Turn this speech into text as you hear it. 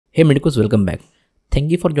Hey medicos, welcome back.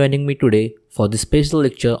 Thank you for joining me today for this special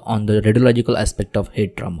lecture on the radiological aspect of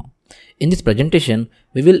head trauma. In this presentation,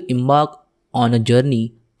 we will embark on a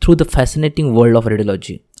journey through the fascinating world of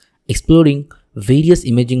radiology, exploring various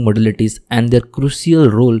imaging modalities and their crucial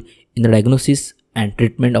role in the diagnosis and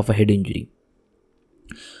treatment of a head injury.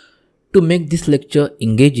 To make this lecture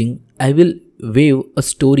engaging, I will weave a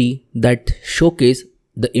story that showcases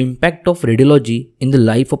the impact of radiology in the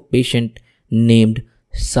life of a patient named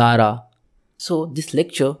Sarah. So this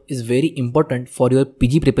lecture is very important for your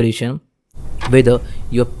PG preparation, whether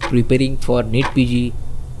you are preparing for NEET PG,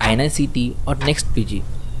 INICET or next PG.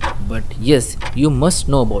 But yes, you must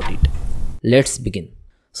know about it. Let's begin.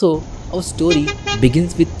 So our story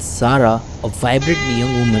begins with Sarah, a vibrant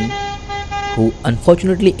young woman who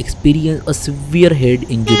unfortunately experienced a severe head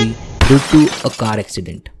injury due to a car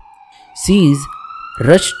accident. She is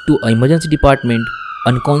rushed to an emergency department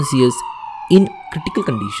unconscious in critical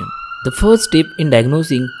condition. The first step in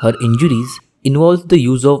diagnosing her injuries involves the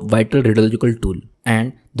use of vital radiological tool,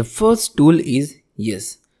 and the first tool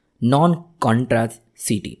is non-contrast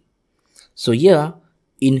CT. So yeah,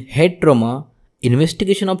 in head trauma,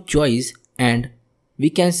 investigation of choice and we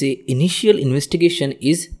can say initial investigation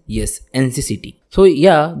is NCCT. So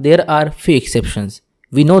yeah, there are few exceptions.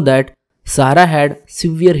 We know that Sarah had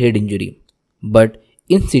severe head injury, but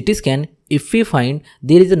in CT scan, if we find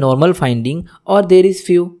there is a normal finding or there is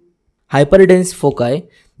few hyperdense foci,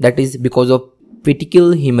 that is because of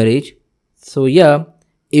petechial hemorrhage. So yeah,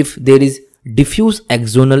 if there is diffuse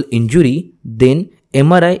axonal injury, then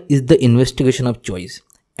MRI is the investigation of choice,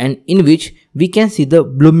 and in which we can see the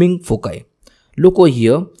blooming foci. Look over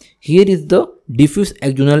here, here is the diffuse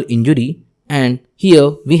axonal injury and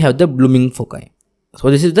here we have the blooming foci. So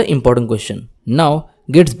this is the important question. Now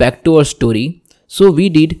gets back to our story. So we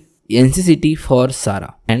did NCCT for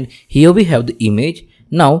Sarah and here we have the image.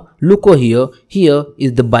 Now look over here, here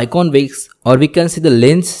is the biconvex or we can see the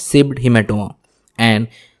lens-shaped hematoma, and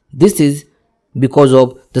this is because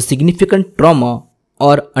of the significant trauma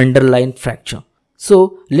or underlying fracture.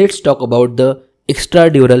 So let's talk about the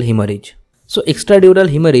extradural hemorrhage. So extradural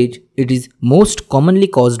hemorrhage, it is most commonly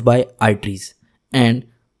caused by arteries, and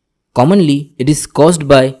commonly it is caused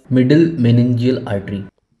by middle meningeal artery.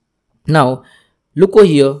 Now look over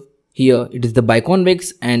here, here it is the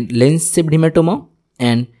biconvex and lens-shaped hematoma,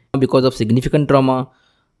 and because of significant trauma,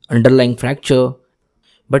 underlying fracture.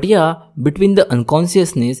 But yeah, between the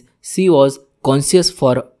unconsciousness, she was conscious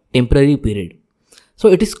for a temporary period. So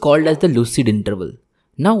it is called as the lucid interval.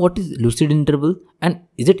 Now what is lucid interval and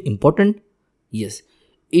is it important? Yes,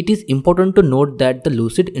 it is important to note that the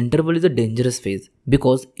lucid interval is a dangerous phase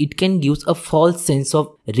because it can give a false sense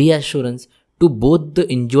of reassurance to both the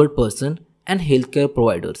injured person and healthcare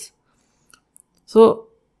providers. So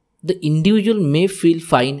the individual may feel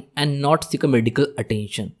fine and not seek a medical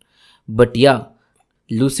attention. But yeah,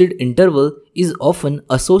 lucid interval is often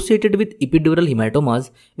associated with epidural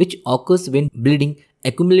hematomas, which occurs when bleeding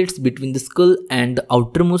accumulates between the skull and the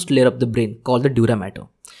outermost layer of the brain called the dura mater.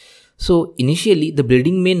 So initially the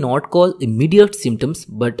bleeding may not cause immediate symptoms,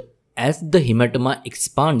 but as the hematoma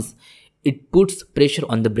expands, it puts pressure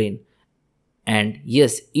on the brain. And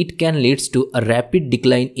yes, it can lead to a rapid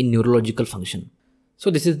decline in neurological function. So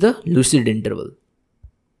this is the lucid interval.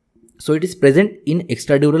 So it is present in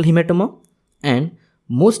extradural hematoma, and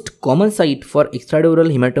most common site for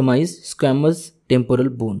extradural hematoma is squamous temporal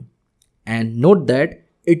bone. And note that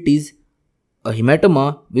it is a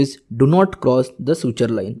hematoma which do not cross the suture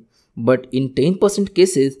line, but in 10%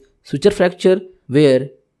 cases suture fracture where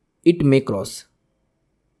it may cross.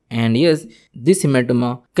 And yes, this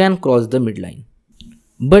hematoma can cross the midline.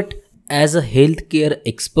 But as a healthcare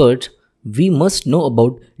expert, we must know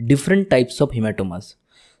about different types of hematomas.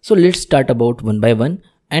 So let's start about one by one.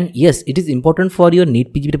 And yes, it is important for your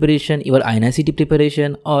NEET PG preparation, your INICET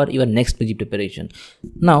preparation or your next PG preparation.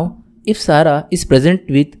 Now, if Sarah is present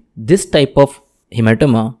with this type of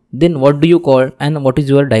hematoma, then what do you call and what is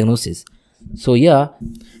your diagnosis? So yeah,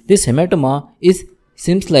 this hematoma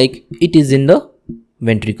seems like it is in the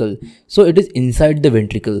ventricle. So it is inside the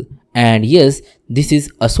ventricle. And yes, this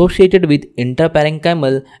is associated with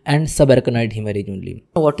intraparenchymal and subarachnoid hemorrhage only.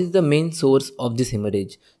 What is the main source of this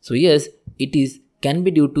hemorrhage? So yes, it can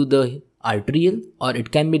be due to the arterial or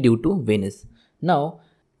it can be due to venous. Now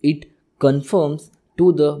it confirms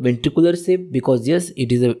to the ventricular shape because yes,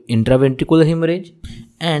 it is an intraventricular hemorrhage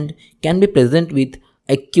and can be present with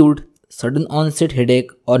acute sudden onset headache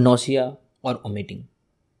or nausea or vomiting.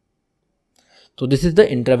 So this is the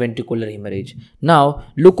intraventricular hemorrhage. Now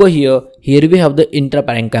look over here, here we have the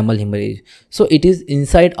intraparenchymal hemorrhage. So it is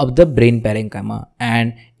inside of the brain parenchyma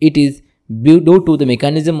and it is due to the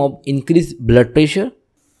mechanism of increased blood pressure.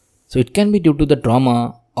 So it can be due to the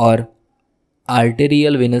trauma or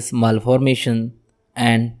arterial venous malformation,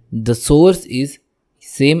 and the source is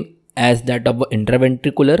same as that of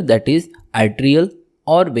intraventricular, that is arterial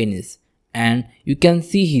or venous. And you can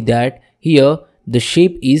see that here the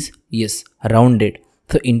shape is rounded.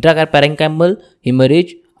 So intraparenchymal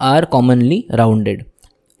hemorrhage are commonly rounded,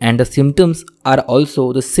 and the symptoms are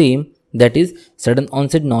also the same, that is sudden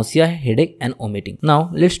onset nausea, headache and vomiting. Now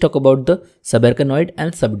let's talk about the subarachnoid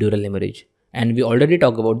and subdural hemorrhage, and we already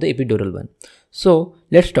talked about the epidural one. So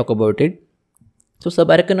let's talk about it. So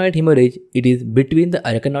subarachnoid hemorrhage, it is between the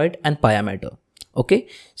arachnoid and pia mater. Okay,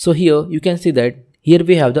 so here you can see that here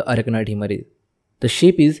we have the arachnoid hemorrhage. The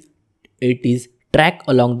shape is, it is track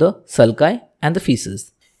along the sulci and the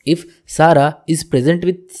feces. If Sarah is present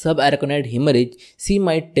with subarachnoid hemorrhage, she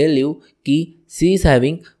might tell you कि she is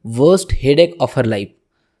having worst headache of her life.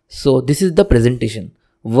 So this is the presentation,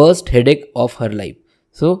 worst headache of her life.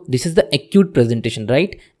 So this is the acute presentation,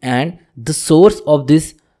 right? And the source of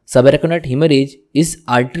this subarachnoid hemorrhage is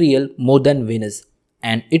arterial more than venous,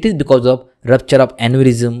 and it is because of rupture of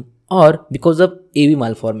aneurysm or because of AV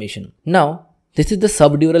malformation. Now this is the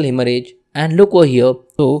subdural hemorrhage, and look over here.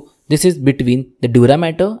 So this is between the dura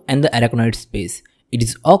mater and the arachnoid space. It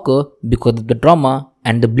is occur because of the trauma,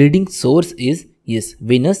 and the bleeding source is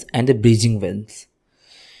venous and the bridging veins.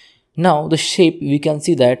 Now the shape, we can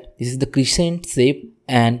see that this is the crescent shape,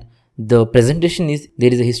 and the presentation is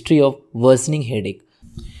there is a history of worsening headache.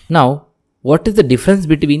 Now what is the difference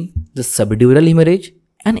between the subdural hemorrhage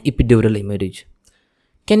and epidural hemorrhage?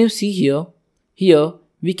 Can you see here? Here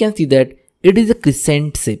we can see that it is a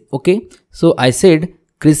crescent shape. Okay, so I said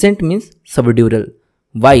crescent means subdural,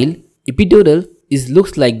 while epidural is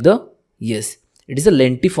looks like the it is a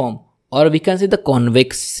lentiform, or we can say the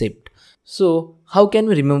convex shape. So how can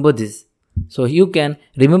we remember this? So you can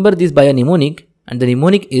remember this by a mnemonic, and the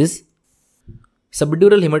mnemonic is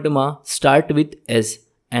subdural hematoma start with S,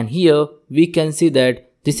 and here we can see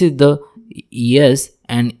that this is the S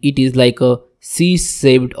and it is like a C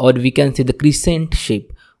shaped, or we can say the crescent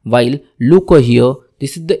shape, while look over here,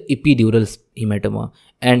 this is the epidural hematoma,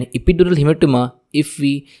 and epidural hematoma, if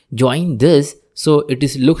we join this, so it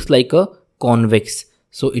is looks like a convex.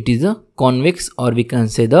 So it is a convex, or we can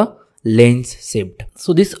say the lens shaped.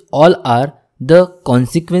 So these all are the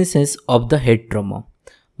consequences of the head trauma.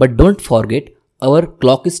 But don't forget, our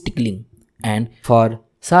clock is ticking, and for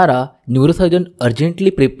Sarah, neurosurgeon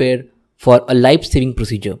urgently prepared for a life-saving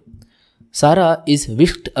procedure. Sarah is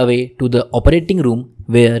whisked away to the operating room,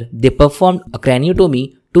 where they performed a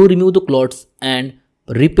craniotomy to remove the clots and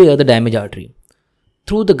repair the damaged artery.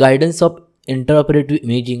 Through the guidance of intraoperative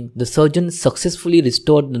imaging, the surgeon successfully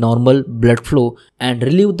restored the normal blood flow and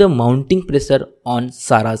relieved the mounting pressure on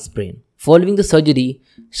Sarah's brain. Following the surgery,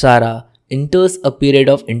 Sarah enters a period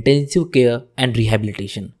of intensive care and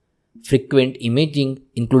rehabilitation. Frequent imaging,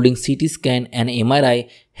 including CT scan and MRI,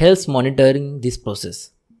 helps monitoring this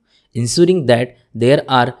process, ensuring that there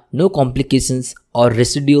are no complications or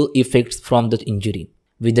residual effects from the injury.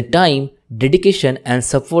 With the time, dedication and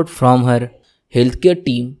support from her healthcare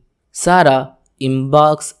team, Sarah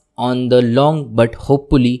embarks on the long but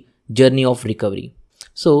hopefully journey of recovery.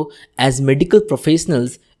 So, as medical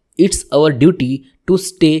professionals, it's our duty to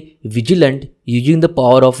stay vigilant using the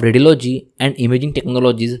power of radiology and imaging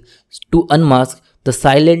technologies to unmask the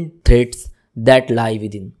silent threats that lie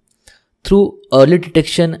within. Through early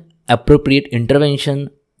detection, appropriate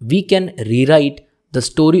intervention, we can rewrite the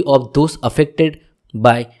story of those affected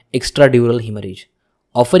by extradural hemorrhage,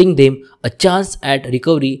 offering them a chance at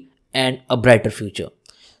recovery and a brighter future.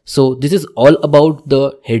 So this is all about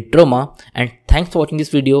the head trauma, and thanks for watching this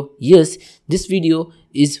video. Yes, this video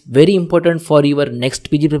is very important for your next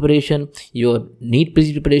PG preparation, your NEET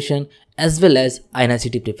PG preparation, as well as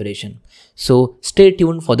INICET preparation. So stay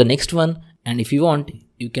tuned for the next one, and if you want,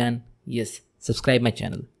 you can subscribe my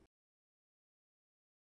channel.